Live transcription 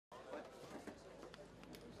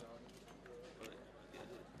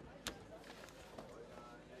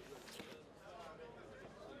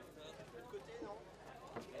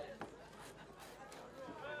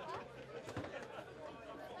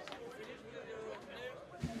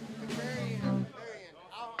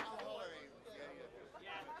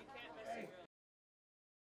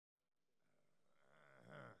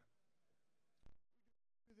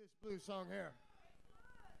Blues song here.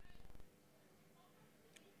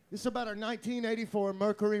 This is about our 1984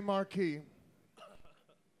 Mercury Marquis.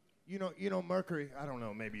 You know Mercury. I don't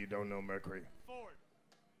know. Maybe you don't know Mercury.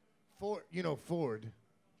 Ford. You know Ford.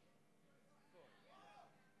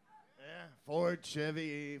 Yeah, Ford,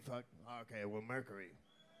 Chevy. Fuck. Okay, well Mercury.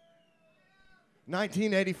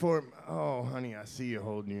 1984. Oh, honey, I see you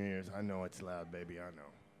holding your ears. I know it's loud, baby. I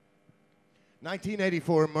know.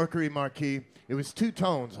 1984 Mercury Marquis. It was two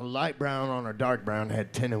tones, a light brown on a dark brown,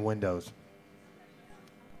 had tinted windows.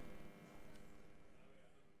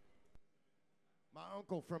 My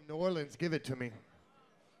uncle from New Orleans gave it to me.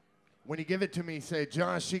 When he gave it to me, he said,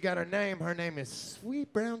 John, she got her name. Her name is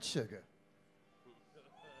Sweet Brown Sugar.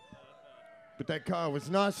 But that car was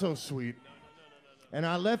not so sweet. And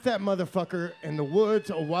I left that motherfucker in the woods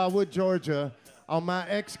of Wildwood, Georgia, on my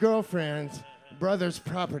ex-girlfriend's brother's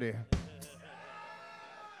property.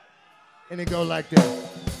 And it go like this.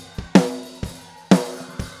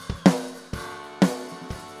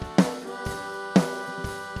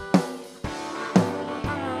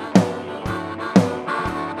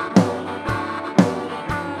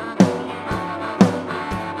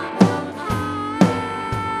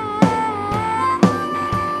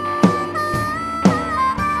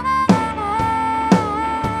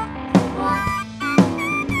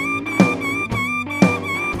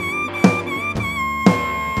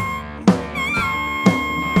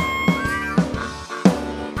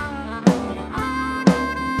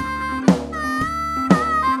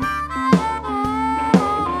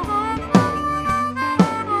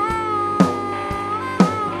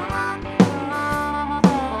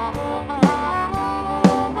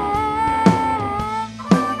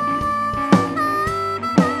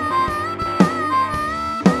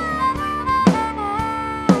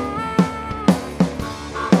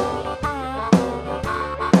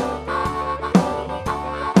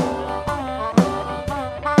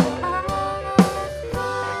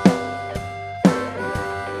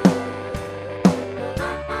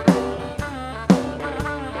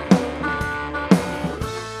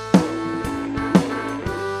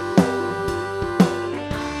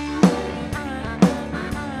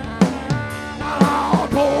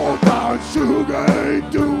 Sugar ain't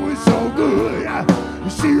doing so good. You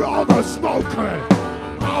see all the smoke coming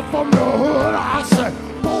out from the hood. I said,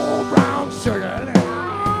 pour brown sugar.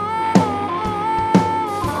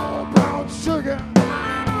 Pour brown sugar.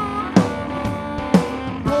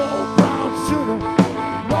 Pour brown sugar.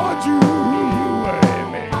 Lord, you weigh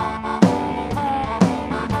me.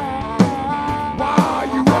 Why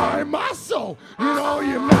you weigh my soul? You know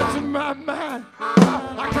you're messing my mind.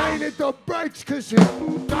 I can't hit the brakes 'cause you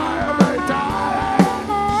die every time.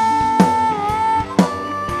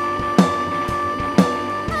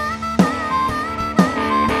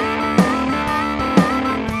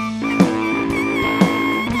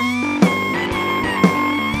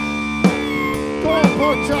 Go on,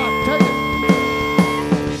 Porkchop, take it.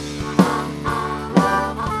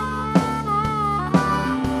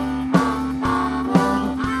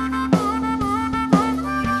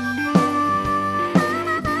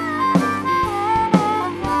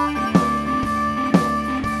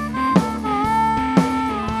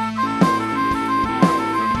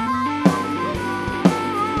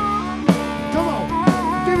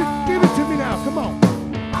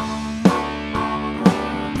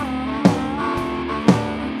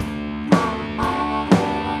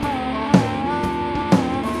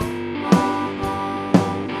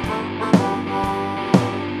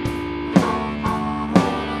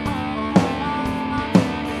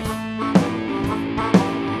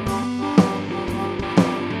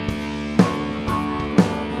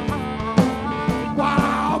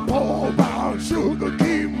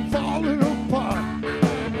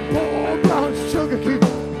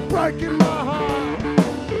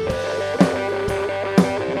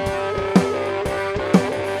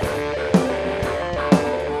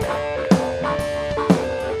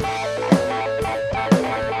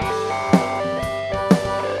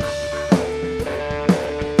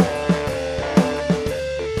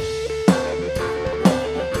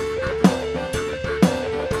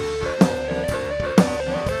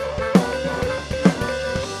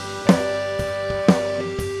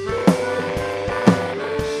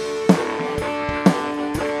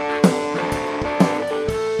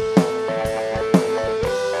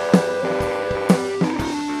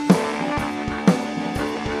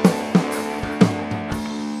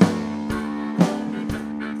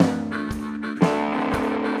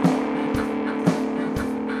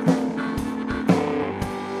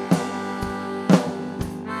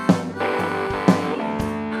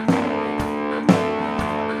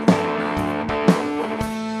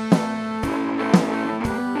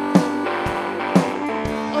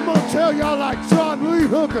 gonna tell y'all like John Lee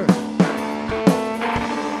Hooker.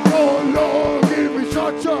 Oh Lord, give me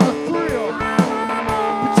such a thrill.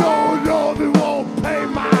 But oh Lord, they won't pay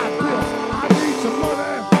my bills. I need some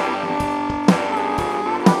money.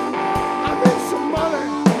 I need some money.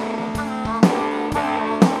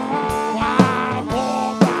 Wow, pour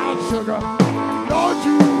brown sugar. Lord,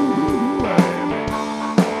 you.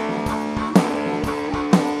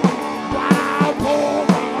 Wow, pour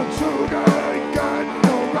brown sugar. Ain't got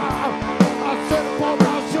no rhyme. I said pour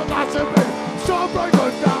brown sugar. I said, baby, stop breaking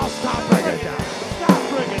it down. Stop breaking it down. Stop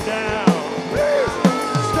breaking down. Please,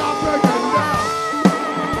 stop breaking it down.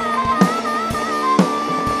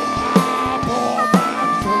 Ah, pour brown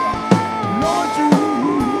sugar. Lord, you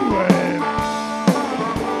and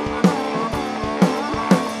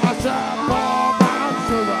I said, pour brown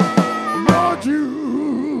sugar. Lord, you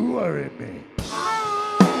worry me.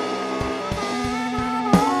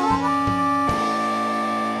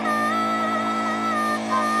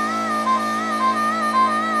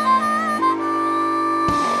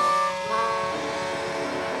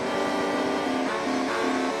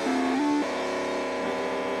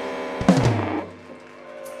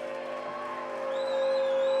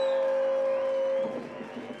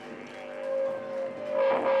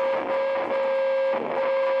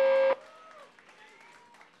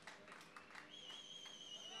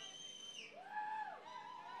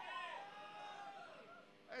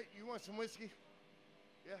 Hey, you want some whiskey?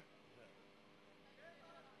 Yeah.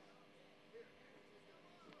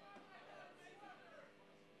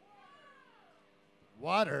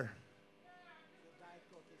 Water?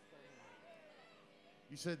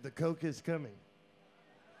 You said the Coke is coming.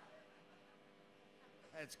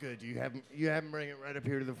 That's good. You have them bring it right up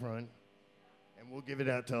here to the front, and we'll give it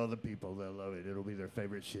out to all the people. They'll love it. It'll be their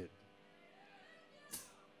favorite shit.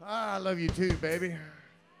 Ah, I love you too, baby.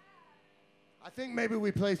 I think maybe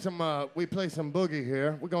we play some boogie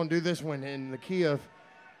here. We're gonna do this one in the key of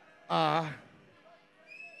We're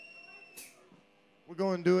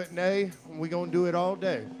gonna do it in A, and we're gonna do it all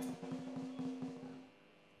day.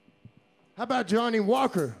 How about Johnny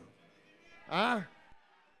Walker? Huh?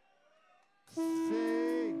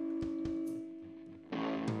 See.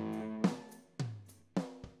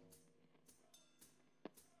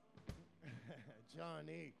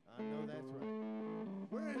 Johnny, I know that's right.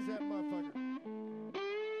 Where is that motherfucker?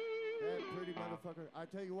 That pretty motherfucker. I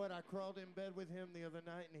tell you what, I crawled in bed with him the other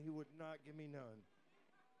night and he would not give me none.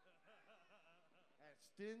 That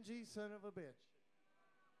stingy son of a bitch.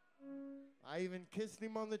 I even kissed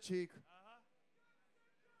him on the cheek.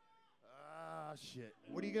 Ah, shit.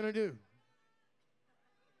 What are you gonna do?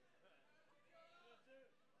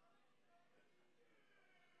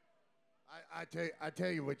 I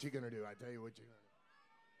tell you what you're gonna do. I tell you what you're gonna do.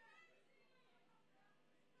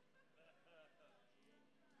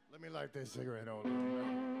 Let me light this cigarette on.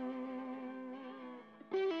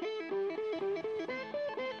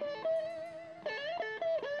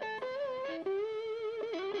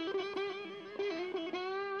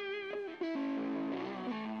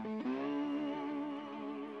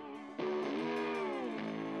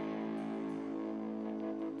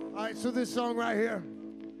 All right, so this song right here,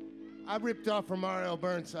 I ripped off from R.L.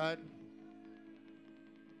 Burnside,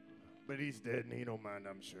 but he's dead and he don't mind,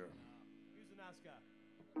 I'm sure. He's a nice guy.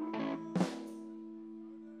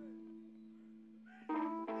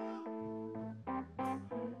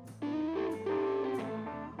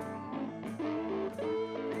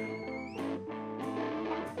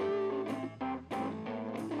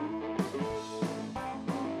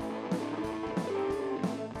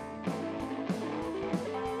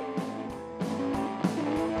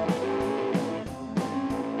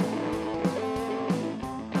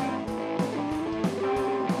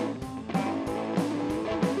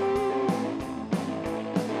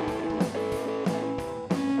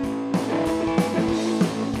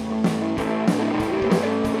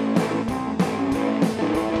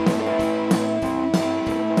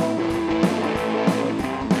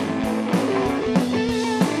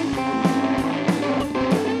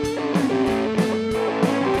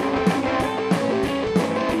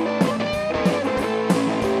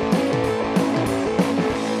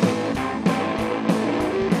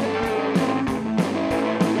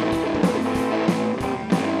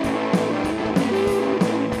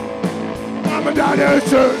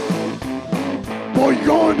 Answer, boy, you're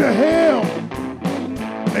going to hell.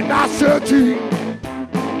 And I said to you,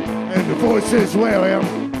 and the voice says, well,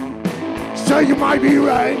 say you might be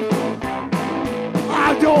right.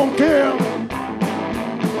 I don't care.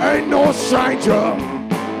 Ain't no stranger.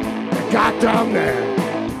 Got down there.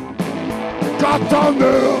 Got down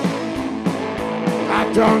there.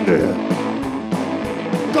 Got down there.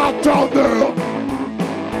 got down there.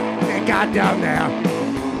 They got down there.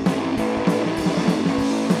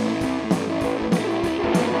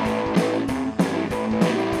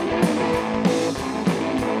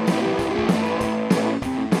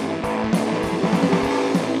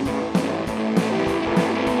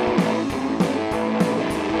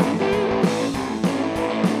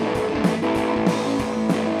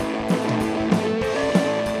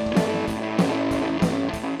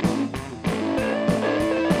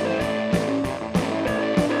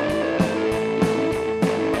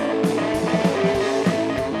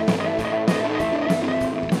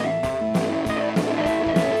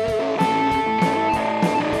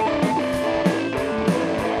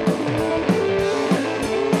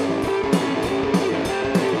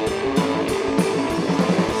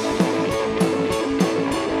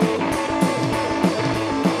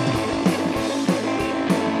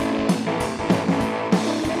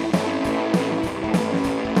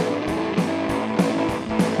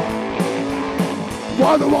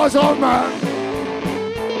 There was a man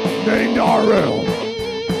named R.L.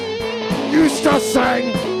 used to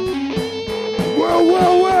sing, well,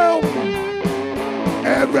 well, well,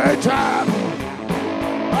 every time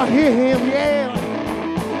I hear him yell,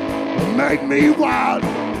 it make me wild.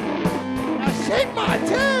 I shake my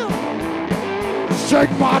tail,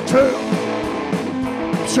 shake my tail,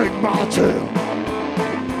 shake my tail,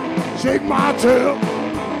 shake my tail,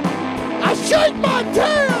 I shake my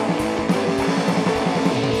tail.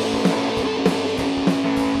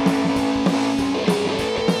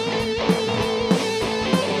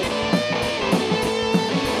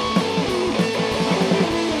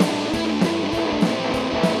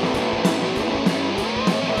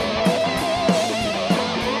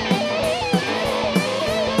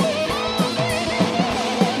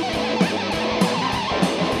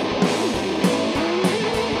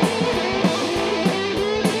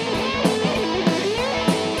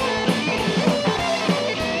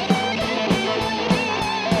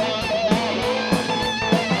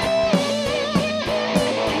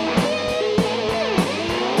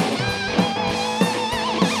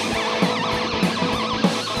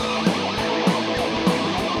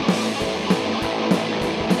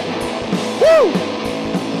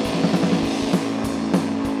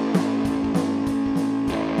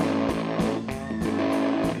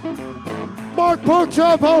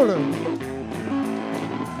 Porkchop Holder.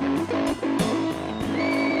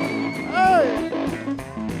 Hey!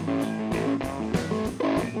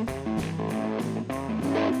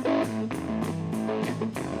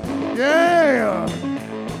 Yeah!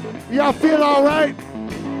 Y'all feel all right?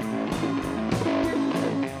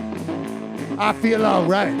 I feel all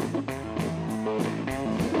right.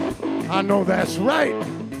 I know that's right.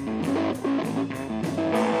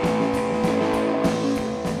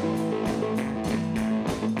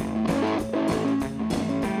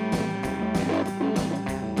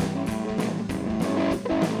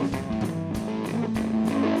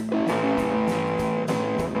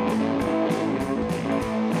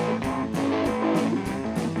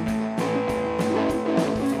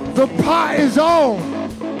 The pot is on.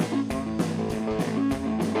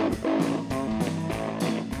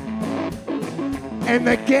 And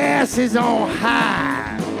the gas is on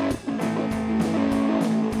high.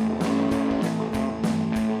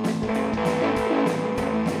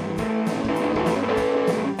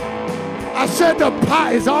 I said the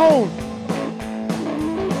pot is on.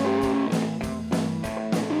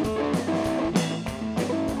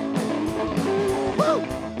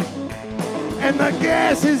 And the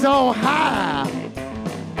gas is on high.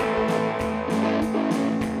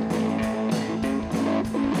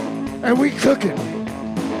 And we cooking.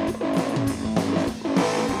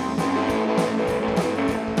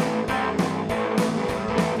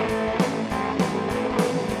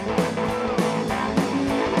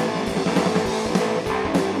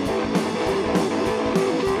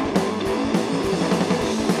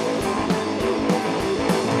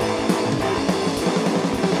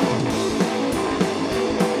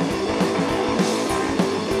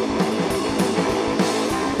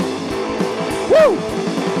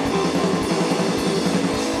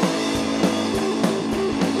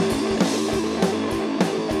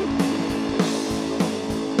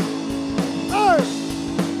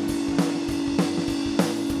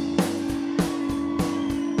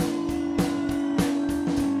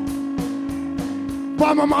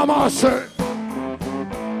 My mama said,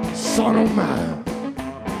 son of mine,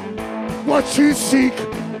 what you seek,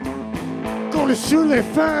 gonna surely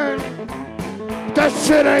find. That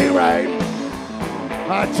shit ain't right.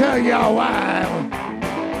 I tell y'all why.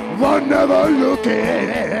 One never looking,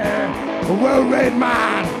 well-read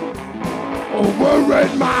mind. A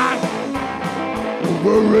worried mind. A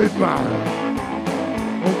worried mind.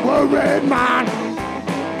 A worried mind.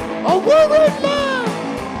 A worried mind.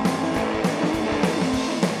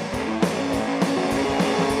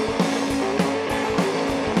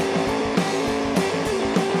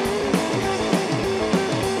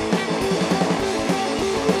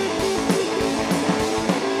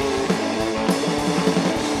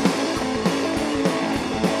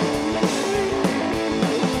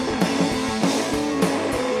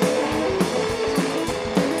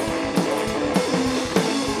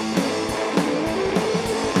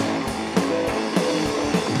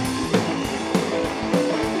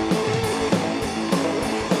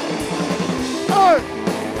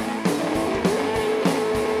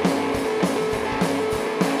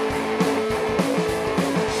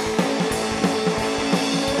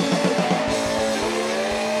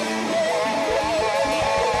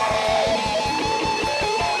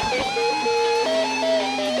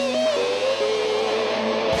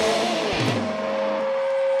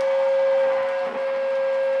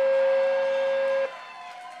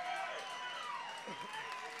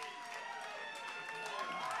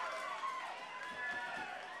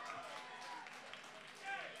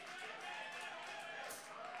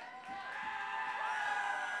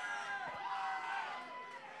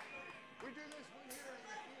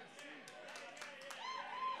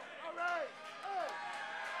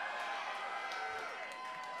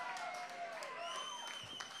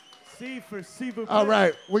 C for s'il vous plaît. All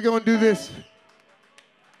right, we're going to do this.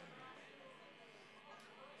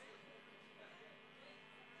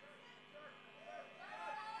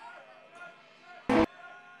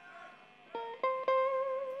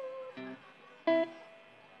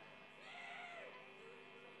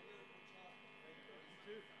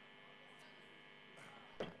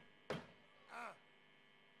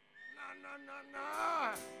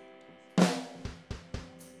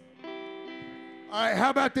 All right, how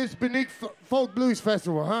about this Beneath Folk Blues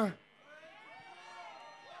Festival, huh?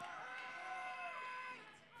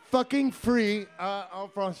 Fucking free, en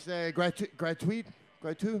français, gratuit.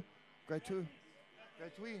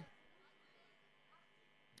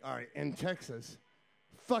 All right, in Texas,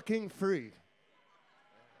 fucking free.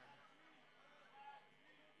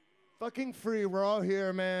 Fucking free, we're all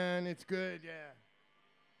here, man, it's good, yeah.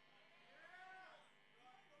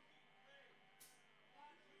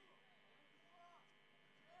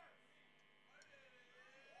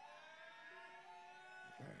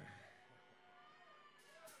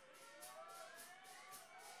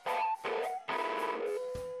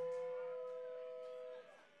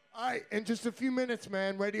 All right, in just a few minutes,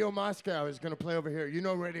 man, Radio Moscow is going to play over here. You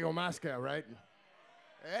know Radio Moscow, right?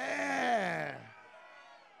 Yeah.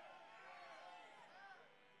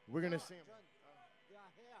 We're going to see them.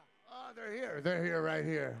 Oh, they're here. They're here right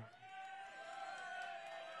here.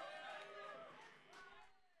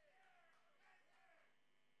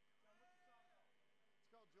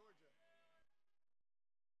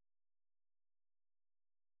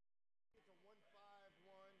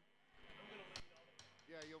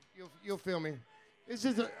 Yeah, you'll feel me. This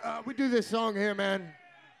is we do this song here, man.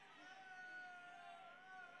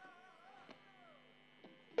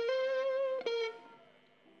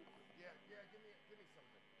 Yeah, give me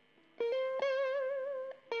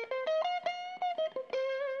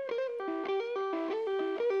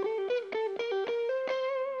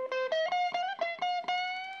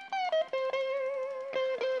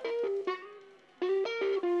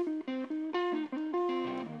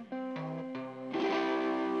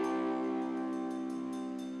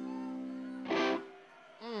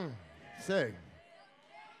Say.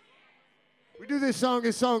 We do this song.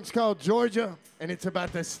 This song's called Georgia, and it's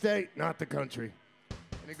about the state, not the country.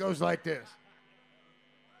 And it goes like this.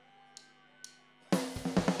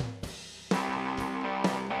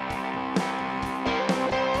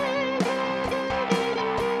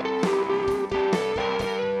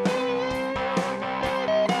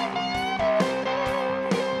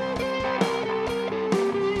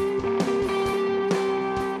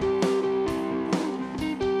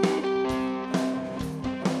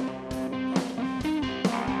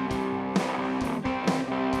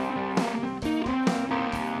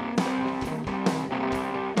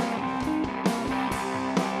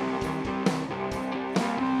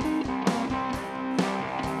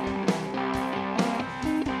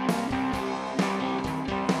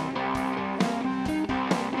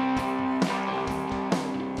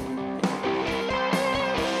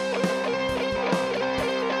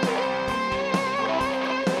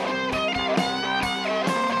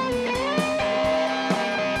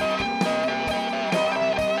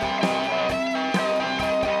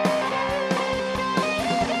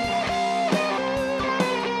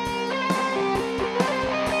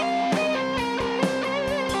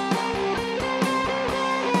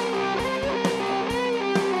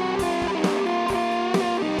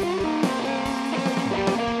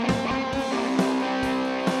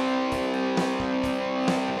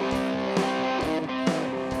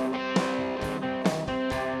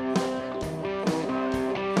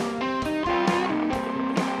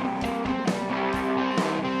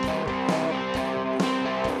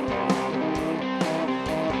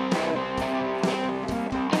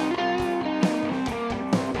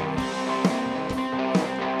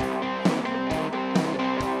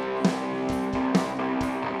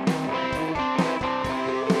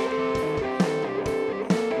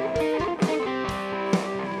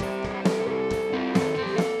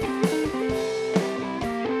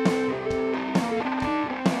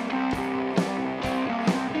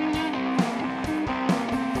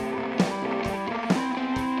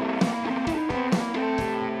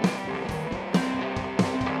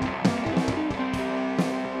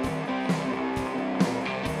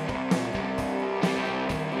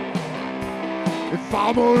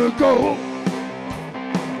 I'm gonna go.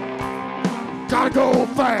 Gotta go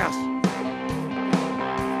fast.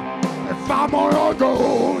 If I'm gonna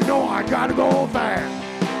go, you know I gotta go fast.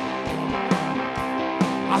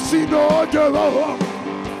 I see no devil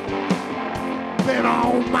been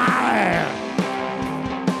on my ass.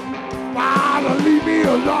 Why to leave me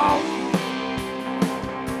alone?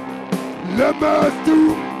 Let me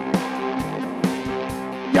through.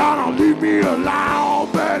 Y'all don't leave me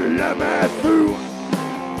alone, better let me through.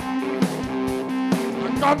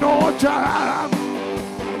 I got no time.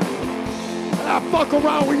 I fuck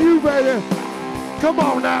around with you, baby. Come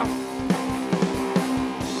on now.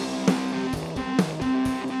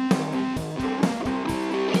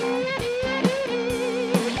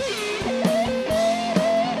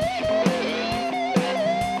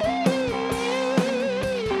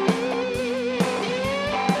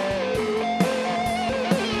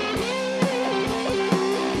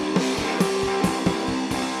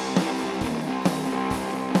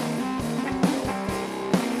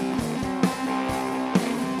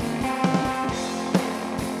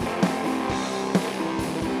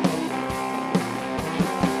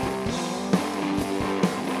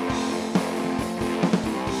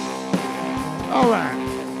 All right.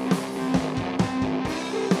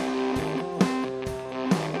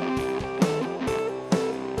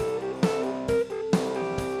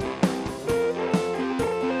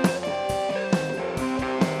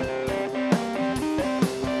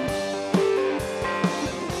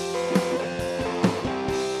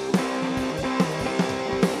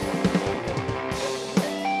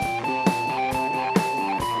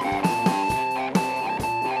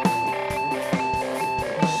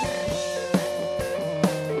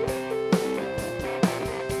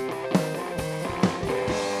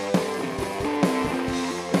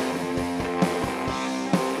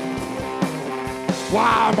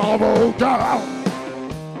 Why I'm almost down.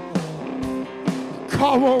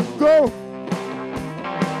 Come on, go.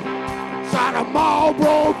 Side of mall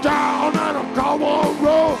broke down and I'm come on,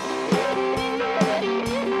 road.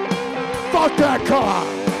 Fuck that car.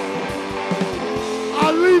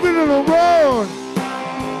 I leave it in the road.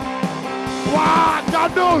 Why I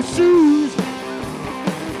got no shoes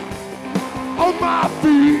on my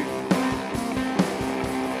feet.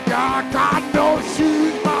 Yeah, I got no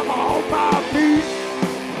shoes, mama, on my feet.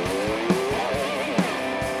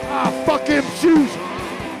 I fuck him shoes.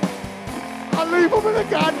 I leave them in the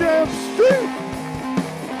goddamn street.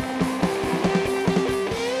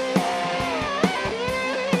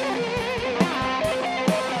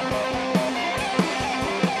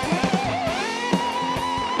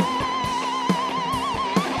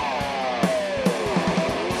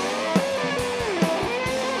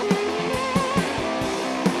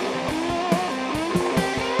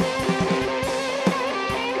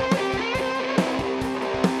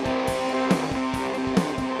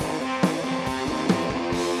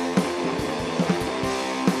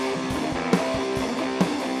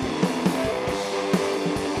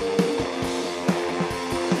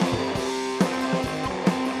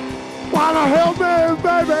 Wanna help me,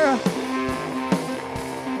 baby?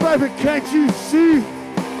 Baby, can't you see?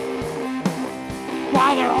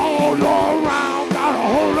 While they're all around, got a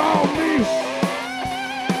hold on me.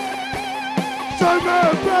 Set me,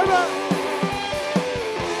 baby.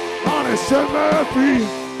 Honey, set me free.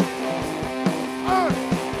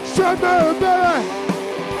 Set me, baby.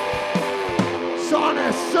 Sonny,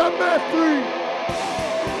 set me free.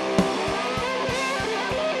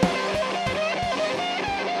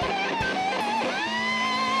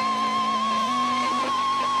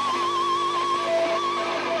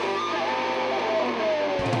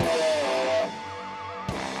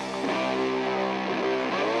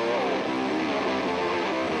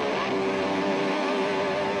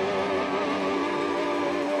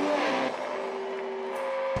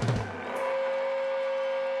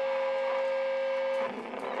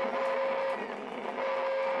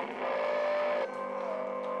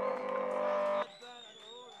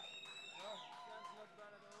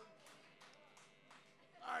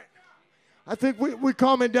 I think we're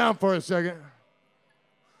calming down for a second.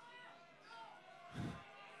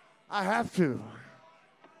 I have to.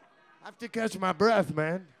 I have to catch my breath,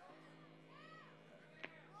 man.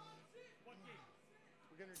 We're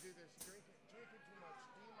going to do this. Drinking too much.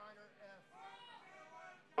 D minor, F. D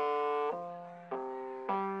minor, F,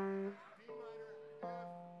 C, G.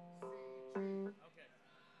 Okay.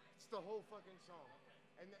 It's the whole fucking song.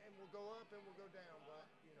 And we'll go up and we'll go down, but,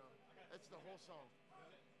 you know, that's the whole song.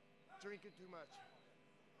 Drinking too much.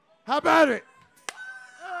 How about it?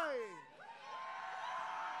 Hey!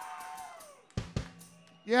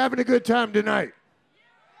 You having a good time tonight?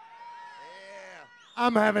 Yeah.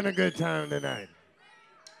 I'm having a good time tonight.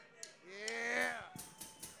 Yeah.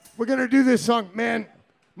 We're going to do this song, man.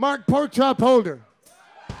 Mark Porkchop Holder.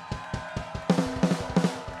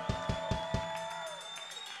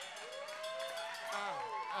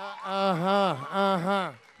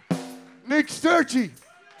 Nick Sturchy.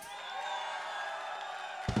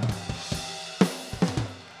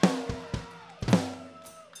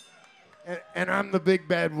 And I'm the big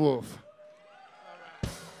bad wolf.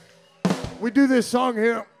 We do this song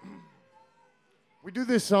here. We do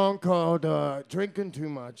this song called Drinking Too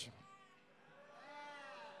Much.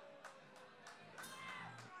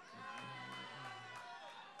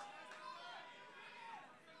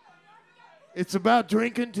 It's about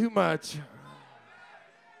drinking too much.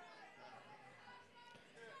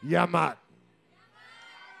 Yamat.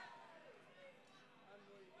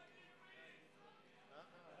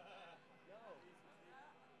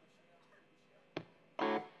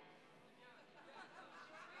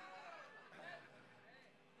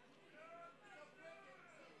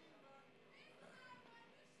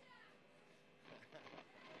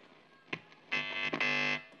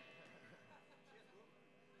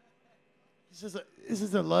 This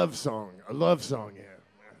is a love song here.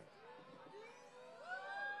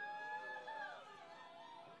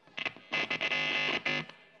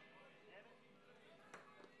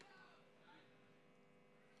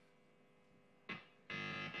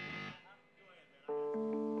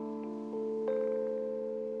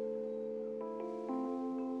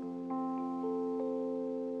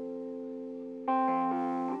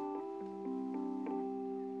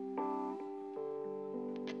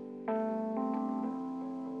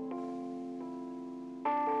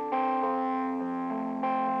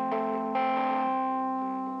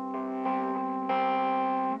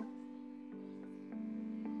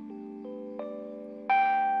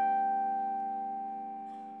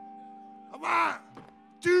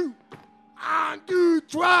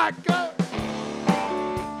 Try, go.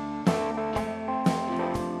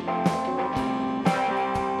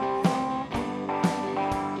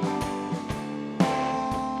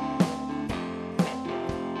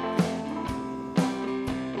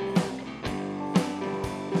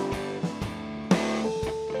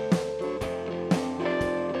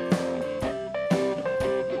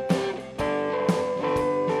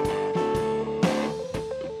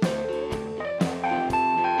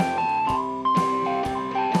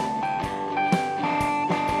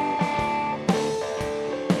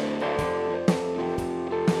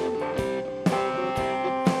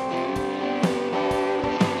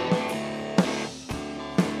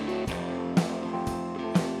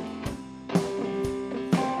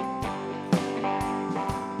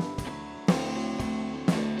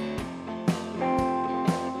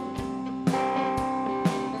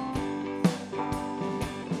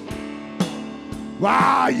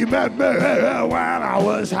 Wow, you met me when I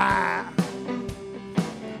was high,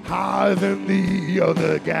 higher than the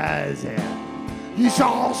other guys. And you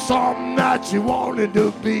saw something that you wanted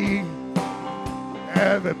to be.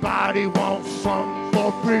 Everybody wants something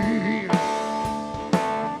for free.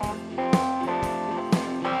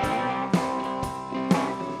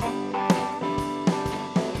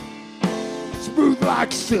 Smooth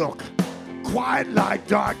like silk, quiet like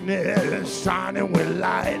darkness, shining with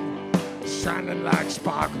light. Shining like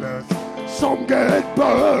sparklers. Some get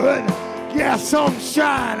burned, yeah, some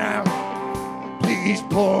shine out. Please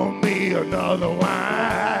pour me another wine.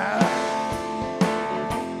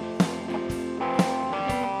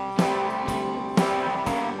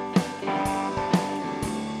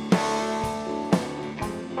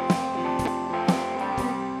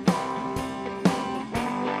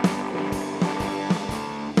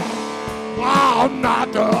 I'm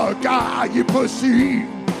not the guy you perceive.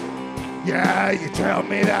 Yeah, you tell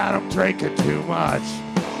me that I'm drinking too much.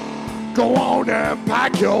 Go on and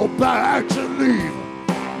pack your bags and leave.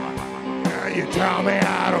 Yeah, you tell me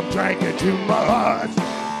that I'm drinking too much.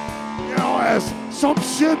 You know, there's some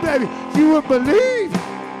shit, baby, you wouldn't believe.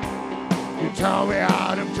 You tell me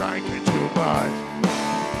that I'm drinking too much.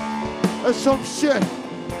 There's some shit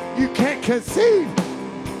you can't conceive.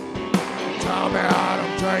 You tell me that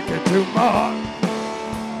I'm drinking too much.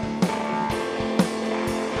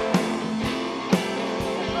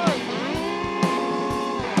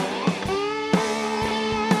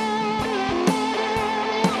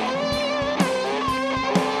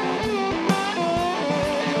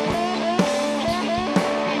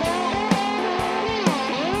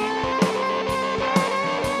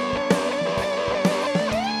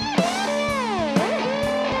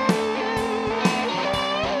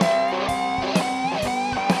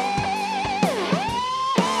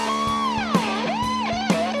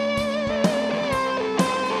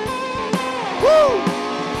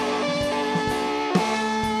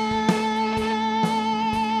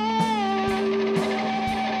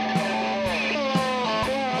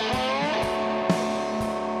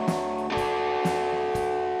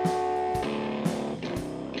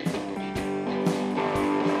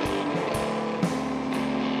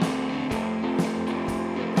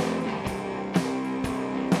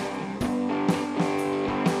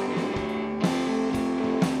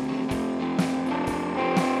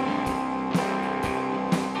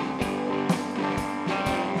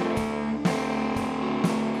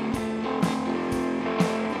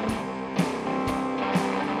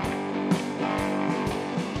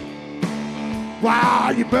 Wow,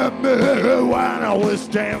 you met me when I was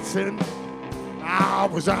dancing. I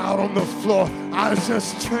was out on the floor, I was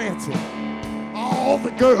just trancing. All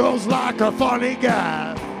the girls like a funny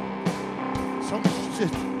guy. Some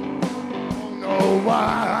shit, don't know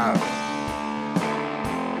why.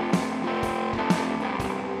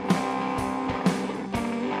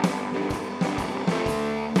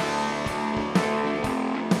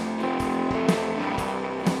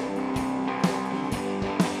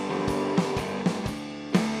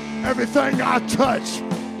 Everything I touch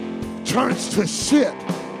turns to shit,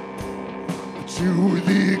 but you were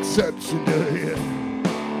the exception to it.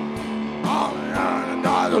 Oh,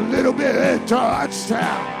 another little bit of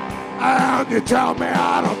touchdown, and you tell me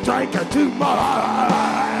I don't drink it too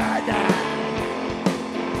much.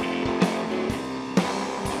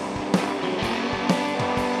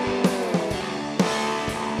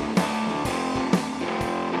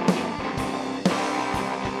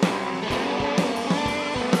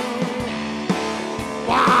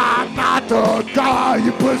 The guy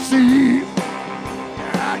you perceive,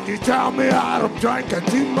 and you tell me I'm drinking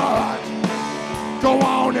too much. Go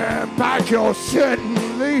on and pack your shit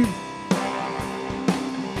and leave.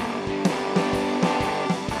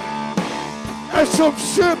 That's some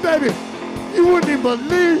shit, baby, you wouldn't even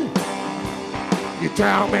believe. You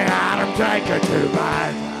tell me I'm drinking too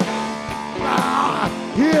much. I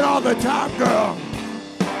hear it all the time, girl.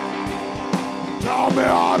 Tell me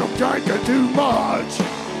I'm drinking too much.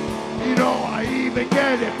 You know, I even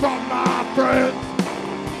get it from my friends.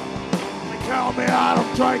 They tell me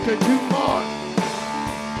I'm drinking too much.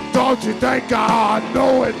 Don't you think I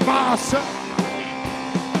know it myself?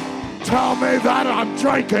 Tell me that I'm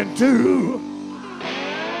drinking too much.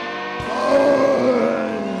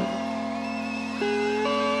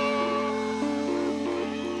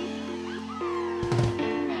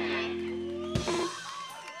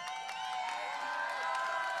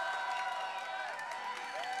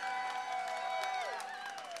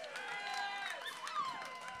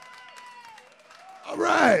 All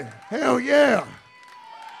right, hell yeah.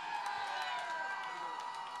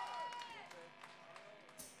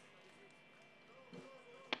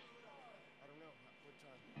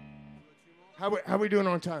 How we doing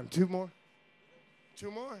on time? Two more?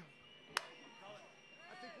 Two more? I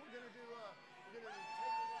think we're gonna do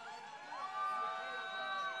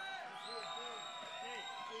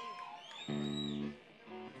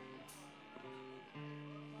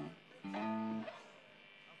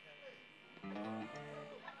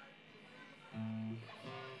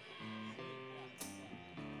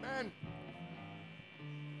Man.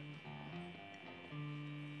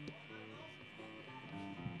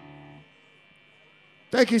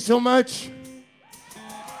 Thank you so much.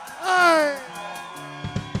 Hi.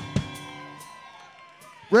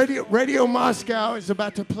 Radio Moscow is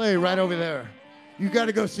about to play right over there. You got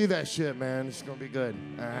to go see that shit, man. It's going to be good.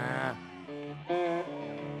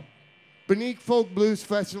 Beneath Folk Blues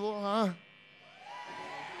Festival, huh?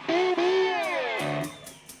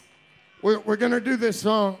 We're going to do this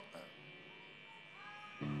song.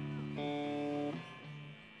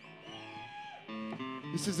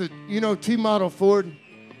 This is a, you know, T-model Ford.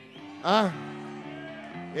 Yeah,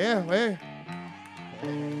 hey.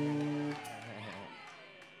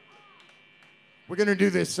 We're going to do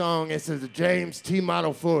this song. This is a James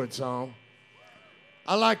T-model Ford song.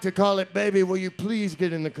 I like to call it, Baby, Will You Please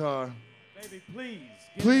Get in the Car? Baby, please.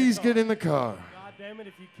 Please get in the car. God damn it,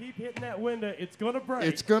 if you keep hitting that window, it's going to break.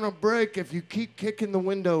 It's going to break. If you keep kicking the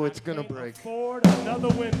window, it's going to break. Afford another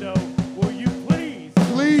window. Will you please?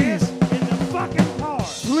 Please. Get in the fucking car.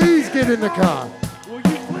 Please get in the car. Will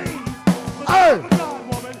you please? For the Hey. love of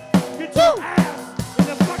God, woman, get your ass in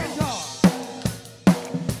the fucking car.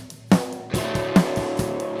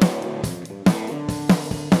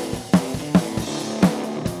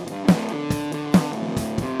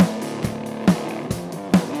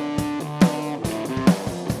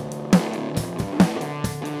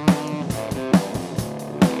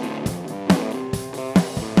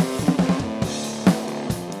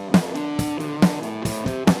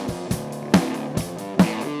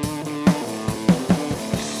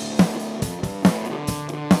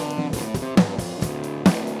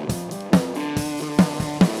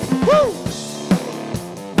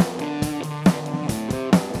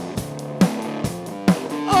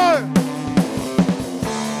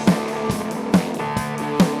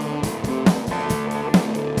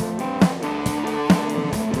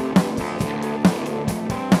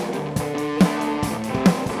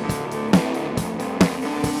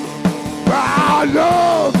 I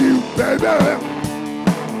love you, baby.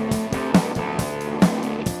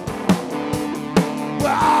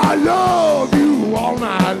 Well, I love you all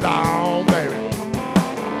night long, baby.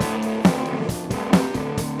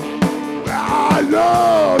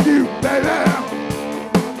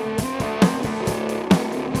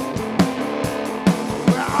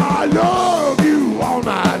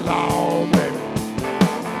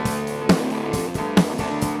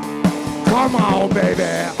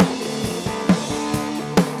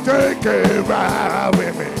 a ride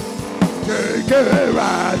with me. Take a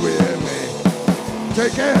ride with me.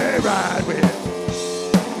 Take a ride with me.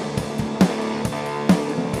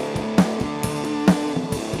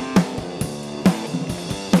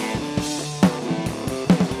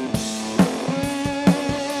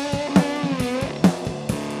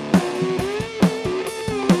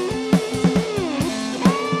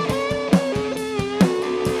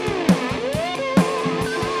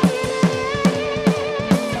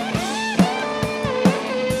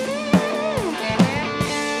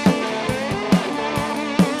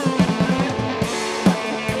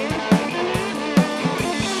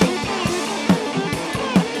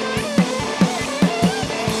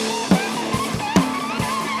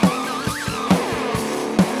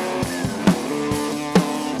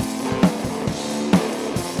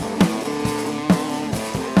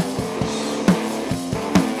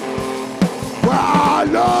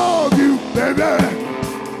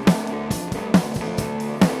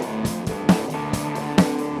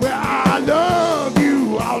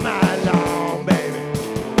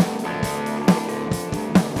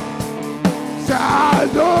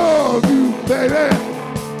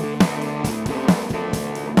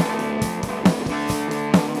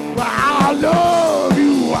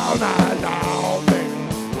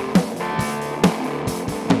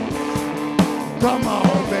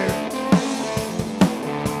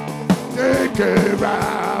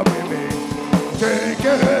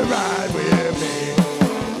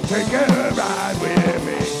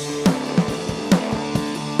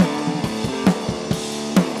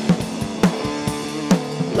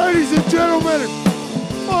 Ladies and gentlemen,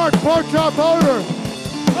 Mark Porkchop Holder.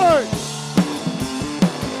 Hey.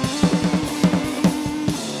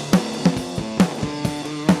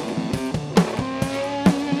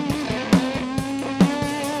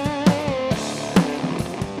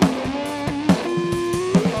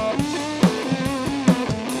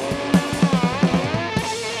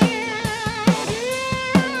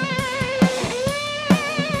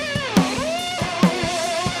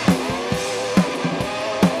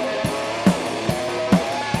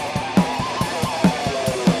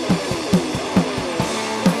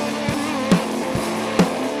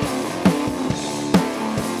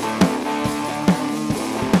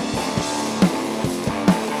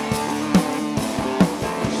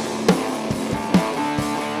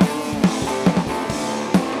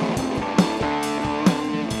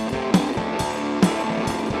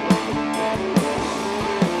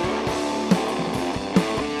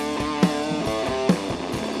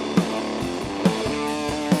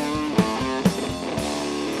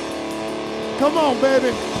 Come on,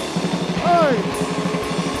 baby. Hey.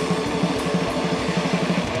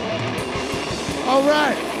 All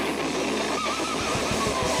right.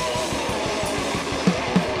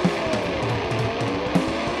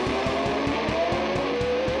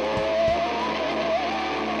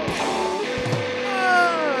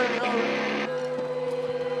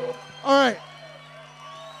 All right.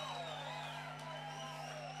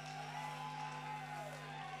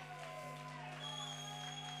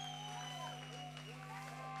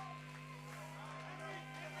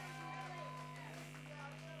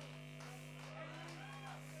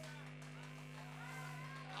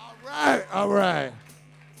 All right.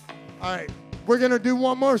 All right. We're going to do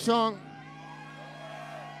one more song.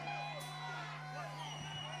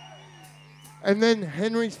 And then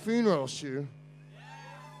Henry's funeral shoe.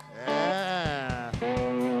 Yeah.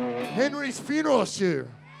 Henry's funeral shoe.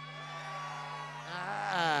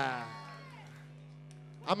 Ah.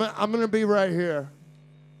 I'm going to be right here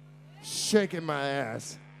shaking my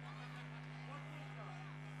ass.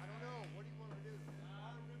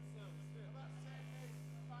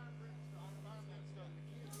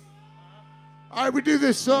 All right, we do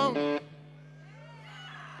this song.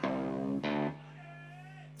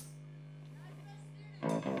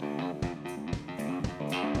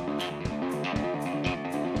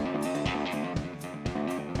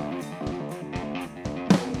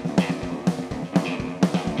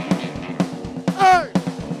 Hey!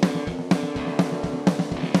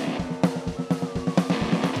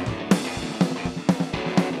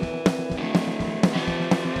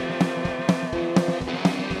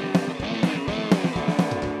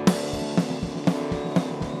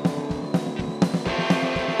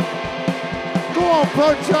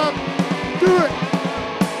 Porkchop, do it.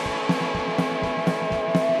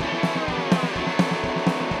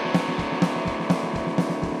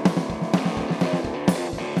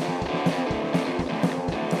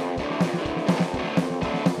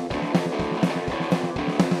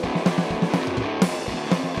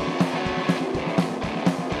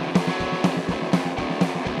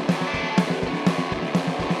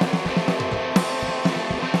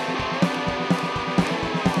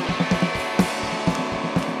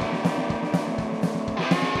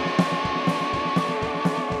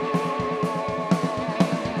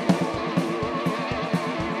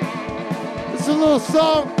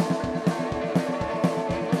 song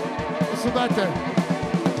is about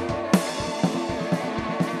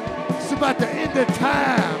the end of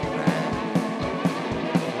time.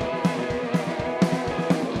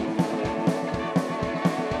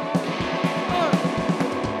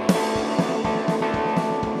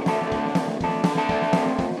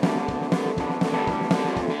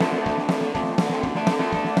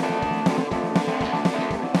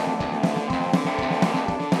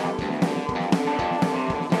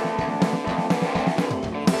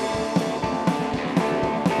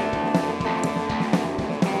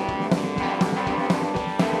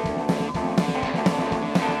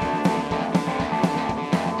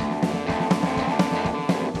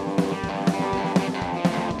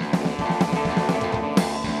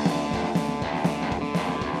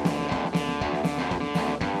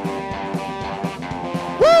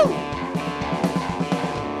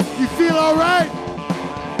 All right?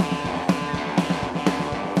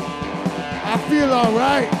 I feel all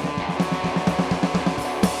right.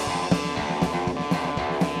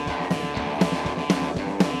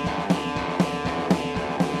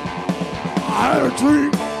 I had a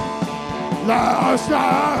dream last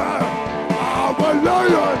night. I was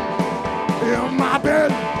laying in my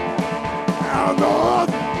bed, and the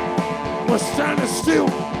earth was standing still,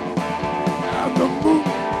 and the moon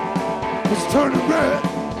was turning red.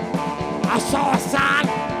 I saw a sign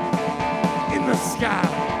in the sky.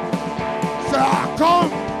 Said, I come,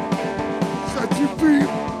 set you free.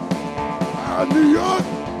 And the earth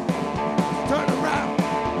turned around.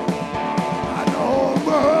 And the whole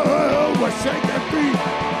world was shaking free.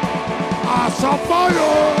 I saw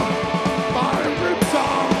fire, fire rips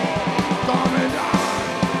on, coming down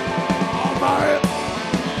on my head.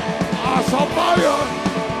 I saw fire,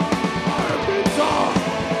 fire rips on.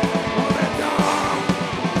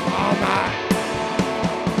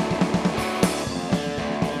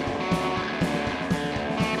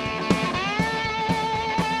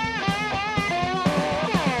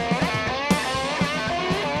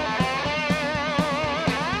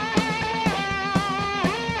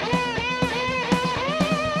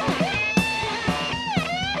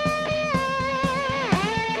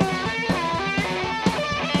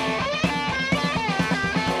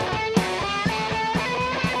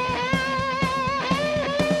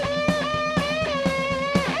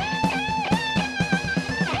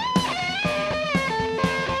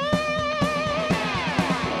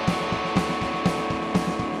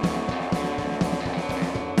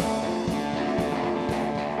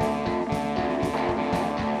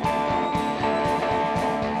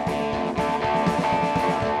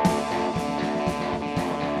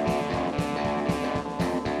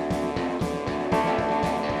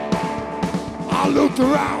 Looked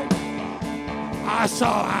around, I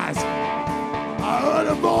saw eyes, I heard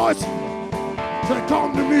a voice say,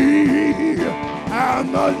 come to me,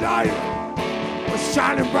 and the light was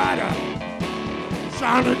shining brighter,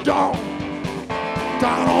 shining down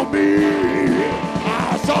on me.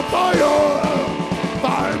 I saw fire,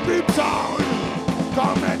 fire beams on,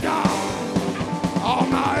 coming down on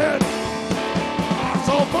my head. I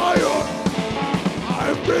saw fire,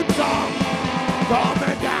 fire beams on,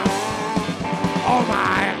 coming down. Oh my!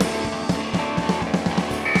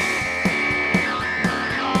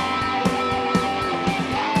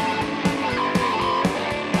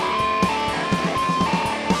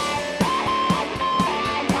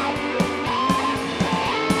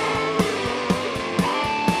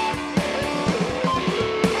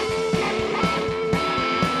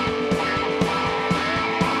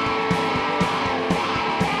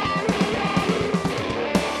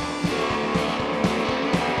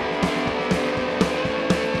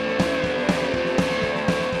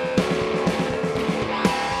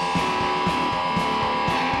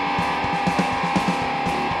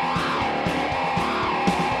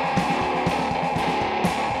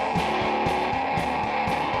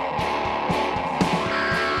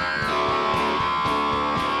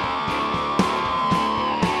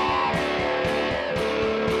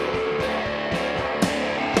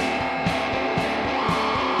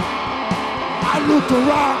 Looked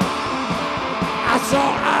around, I saw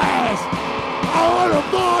eyes, I heard a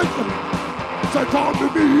voice say, come to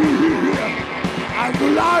me, and the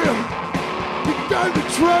lion began to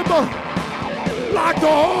tremble like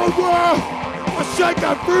the whole world was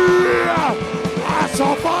shaking free. I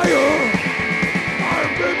saw fire, fire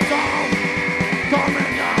rips on,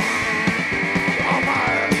 coming down on my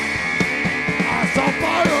head. I saw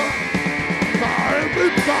fire, fire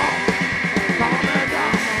rips on, coming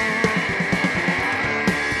down.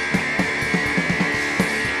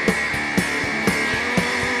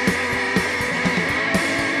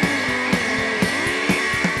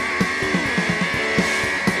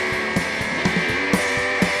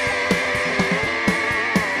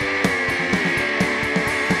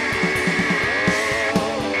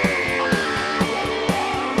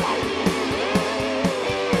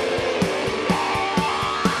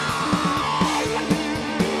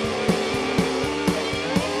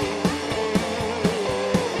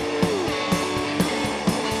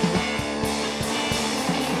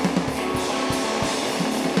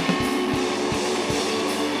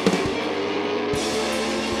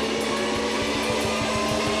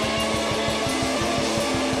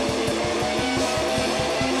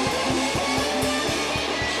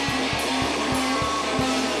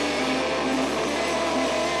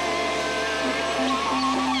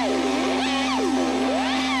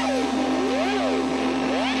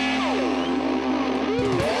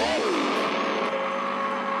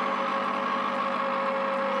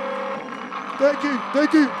 Thank you.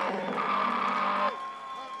 Thank you.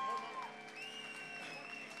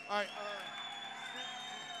 All right.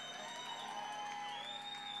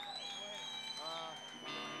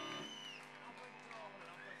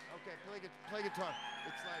 Okay, play guitar.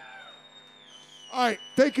 It's like. All right.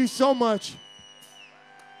 Thank you so much.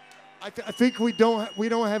 I think we don't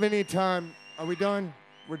have any time. Are we done?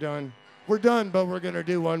 We're done. We're done, but we're gonna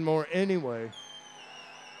do one more anyway.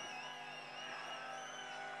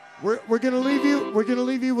 We're gonna leave you. We're gonna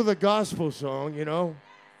leave you with a gospel song, you know.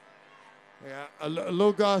 Yeah, a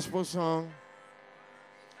little gospel song.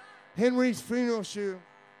 Henry's Funeral Shoe.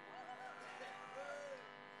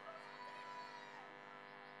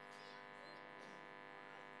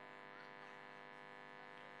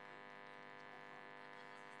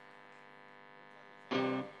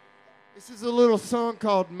 This is a little song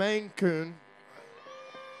called Maine Coon.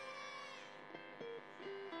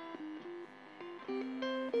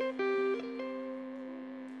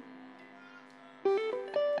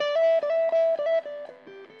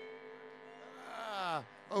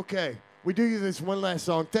 Okay, we do you this one last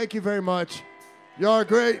song. Thank you very much. Y'all are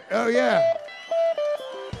great. Oh, yeah.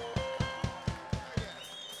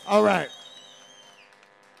 All right.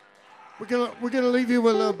 We're gonna leave you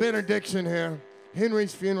with a little benediction here.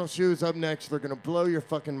 Henry's Funeral Shoes up next. They're gonna blow your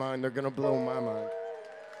fucking mind. They're gonna blow my mind.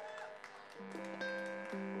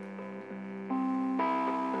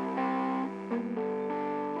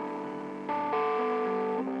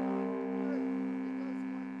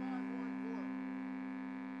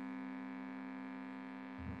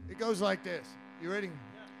 It goes like this. You ready?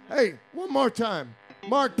 Yeah. Hey, one more time.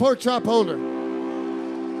 Mark Porkchop Holder.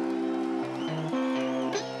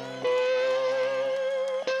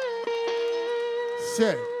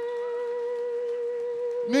 Set.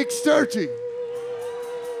 Nick Sturgey.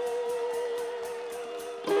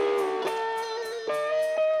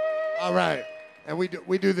 All right. And we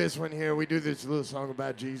do this one here. We do this little song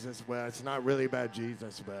about Jesus. Well, it's not really about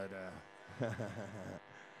Jesus, but it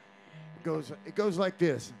goes like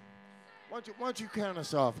this. Why don't you count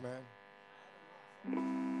us off, man?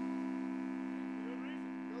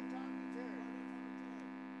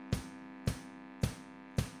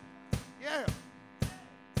 Yeah.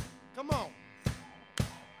 Come on.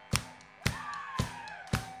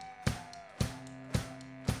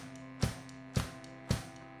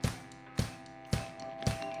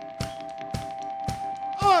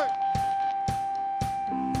 All right.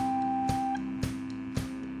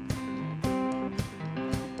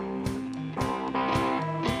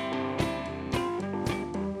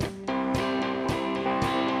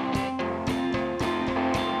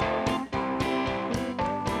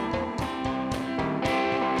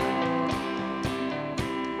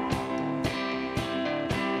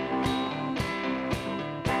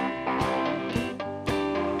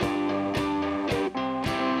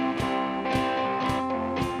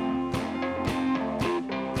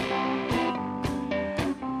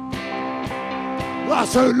 I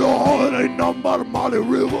say, Lord, ain't nothing but a mighty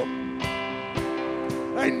river.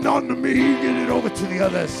 Ain't nothing to me, get it over to the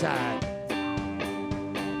other side.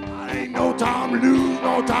 I ain't no time to lose,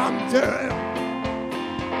 no time to tell.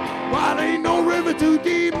 Well, ain't no river too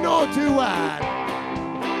deep nor too wide.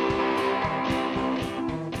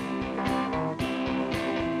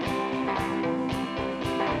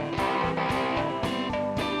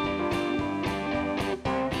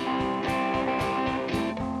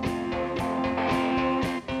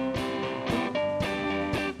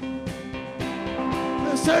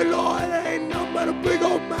 Say, Lord, ain't nothing but a big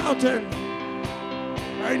old mountain.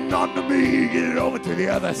 Ain't nothing to me, get it over to the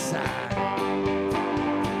other side.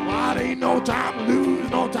 Well, it ain't no time to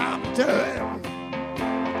lose, no time to tell.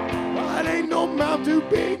 Well, it ain't no mountain too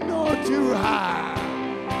big nor too high.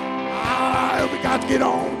 We got to get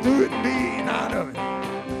on to it and be out of it.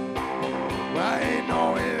 Well, ain't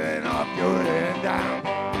no it up, good and down.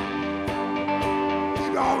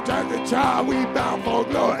 You don't take the child, we bound for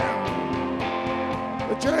glory.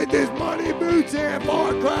 Trade this money boots in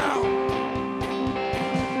for a crown.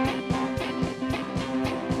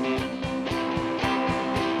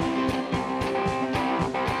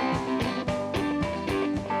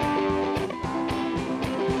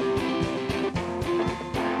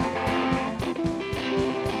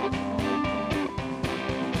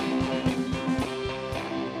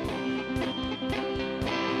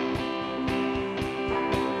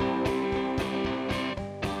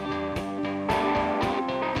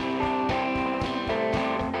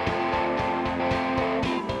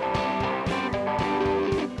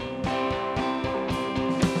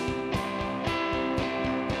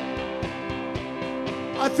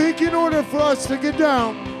 I think in order for us to get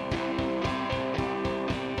down,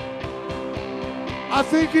 I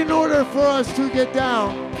think in order for us to get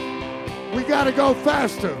down, we gotta go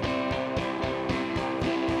faster.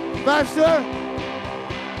 Faster?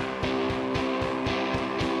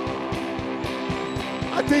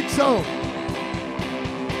 I think so.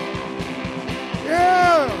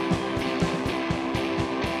 Yeah!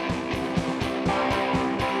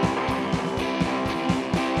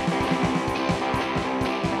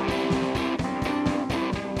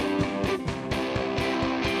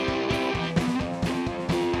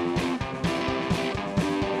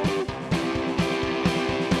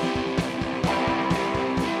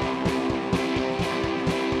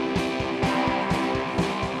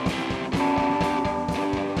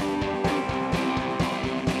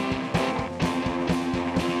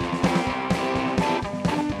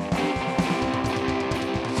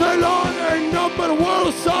 But a world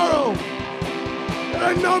of sorrow. There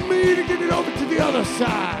ain't no me to get it over to the other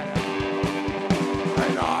side.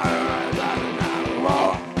 Ain't no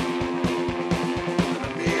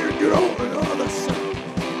me to get over to the other side.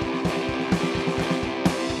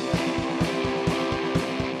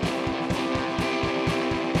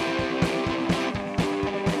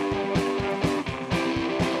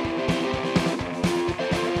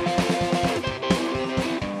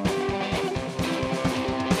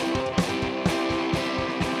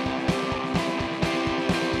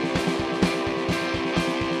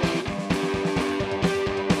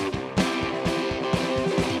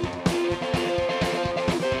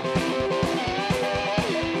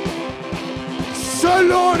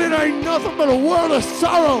 Lord, it ain't nothing but a world of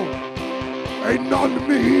sorrow. Ain't nothing to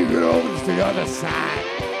me, get over to the other side.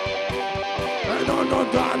 Ain't no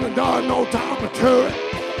time to do it.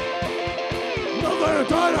 Nothing to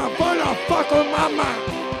do, I'm gonna fuck with my mind.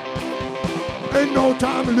 Ain't no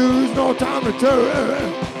time to lose, no time to do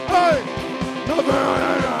it. Hey, nothing to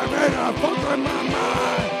fuck with my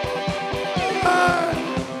mind. Hey.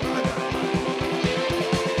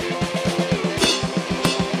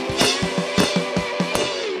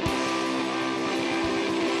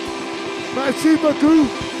 Merci beaucoup.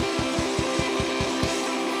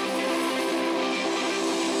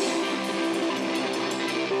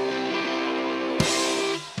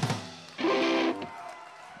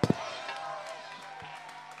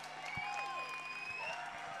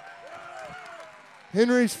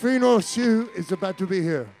 Henry's funeral shoe is about to be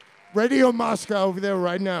here. Radio Moscow over there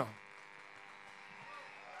right now.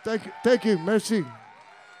 Thank you, merci.